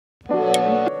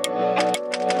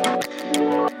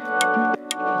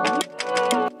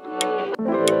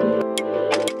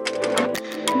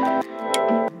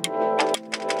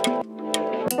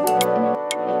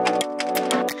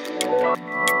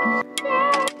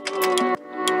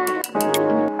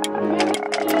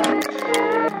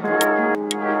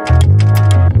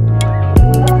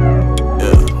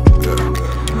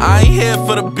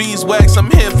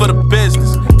for the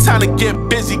business. Time to get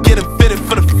busy, getting fitted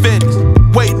for the fitness.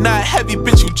 Weight not heavy,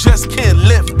 bitch, you just can't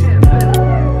lift it.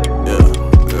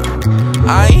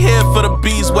 I ain't here for the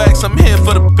beeswax, I'm here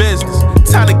for the business.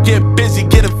 Time to get busy,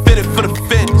 getting fitted for the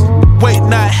fitness. Weight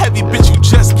not heavy, bitch, you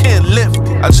just can't lift it.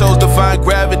 I chose defying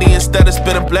gravity instead of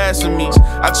spitting blasphemies.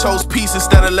 I chose peace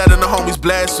instead of letting the homies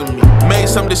blaspheme me. Made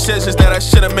some decisions that I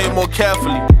should've made more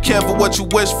carefully. Careful what you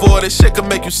wish for, this shit can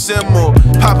make you sin more.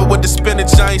 Pop it with the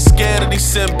spinach, I ain't scared of these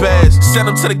Sinbads. Send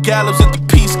them to the gallows if the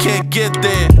peace can't get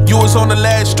there. You was on the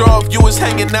last straw if you was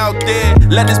hanging out there.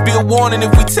 Let this be a warning,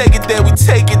 if we take it there, we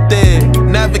take it there.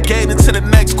 Navigating to the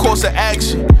next course of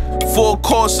action. Full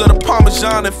course of the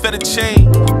Parmesan and feta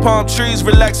chain. Palm trees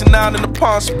relaxing out in the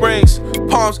Palm Springs.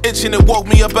 Palms itching, it woke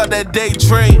me up out that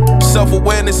daydream.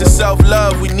 Self-awareness and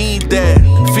self-love, we need that.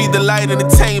 Feed the light and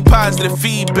attain positive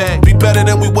feedback. Be better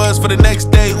than we was for the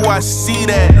next day, I see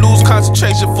that. Lose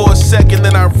concentration for a second,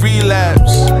 then I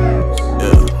relapse.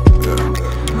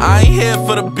 I ain't here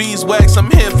for the beeswax,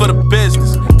 I'm here for the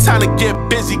business. Time to get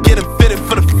busy, getting fitted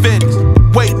for the fitness.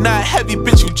 Weight not heavy,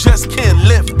 bitch, you just can't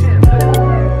lift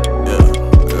it.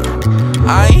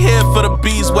 I ain't here for the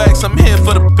beeswax, I'm here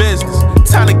for the business.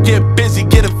 Time to get busy,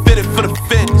 getting fitted for the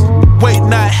fitness. Weight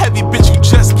not heavy, bitch, you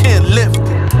just can't lift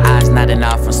it. Eyes nodding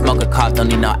off from smoking cough, don't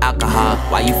need no alcohol.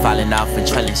 Why you falling off and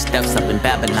trailing steps up in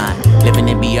Babylon? Living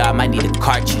in BR, might need a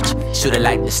cartridge. Shoot it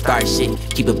like the star shit.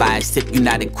 Keep it by a sip, you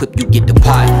not equipped, you get the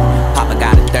part. Papa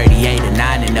got a 38, a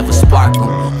 9, and never sparkle.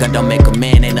 Gun don't make a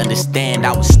man, ain't understand,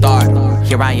 I was startled.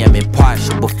 Here I am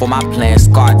impartial, before my plan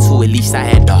scarred too. At least I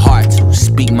had the heart to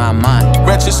speak my mind.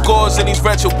 Wretched scores in these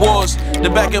wretched wars. The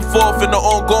back and forth and the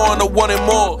ongoing, the one and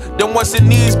more. Then once it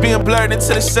needs being blurred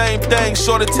into the same thing.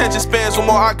 Short attention spans with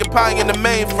more occupying the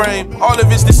mainframe. All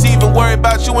of it's deceiving, worry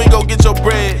about you ain't gon' get your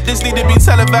bread. This need to be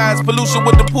televised, pollution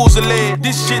with the pools of lead.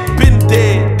 This shit been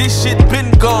dead, this shit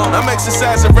been gone. I'm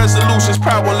exercising resolutions,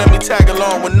 pride won't let me tag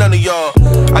along with none of y'all.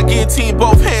 I guillotine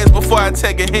both hands before I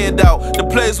take a handout. The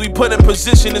players we put in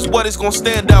position is what is gon'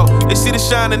 stand out. They see the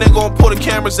shine and they gon' pull the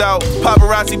cameras out.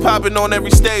 Paparazzi popping on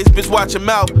every stage, bitch watch your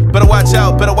mouth. Better watch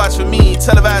out, better watch for me,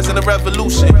 televising the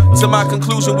revolution. To my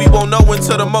conclusion, we won't know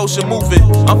until the motion moving.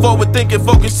 I'm forward thinking,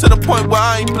 focused to the point where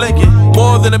I ain't blinking.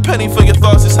 More than a penny for your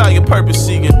thoughts, is how your purpose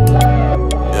seeking.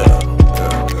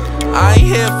 I ain't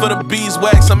here for the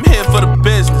beeswax, I'm here for the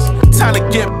business. Time to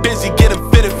get busy, getting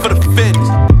fitted for the fitness.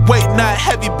 Weight not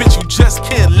heavy, bitch, you just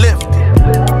can't lift it.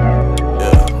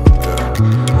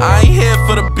 I ain't here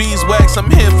for the beeswax, I'm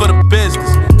here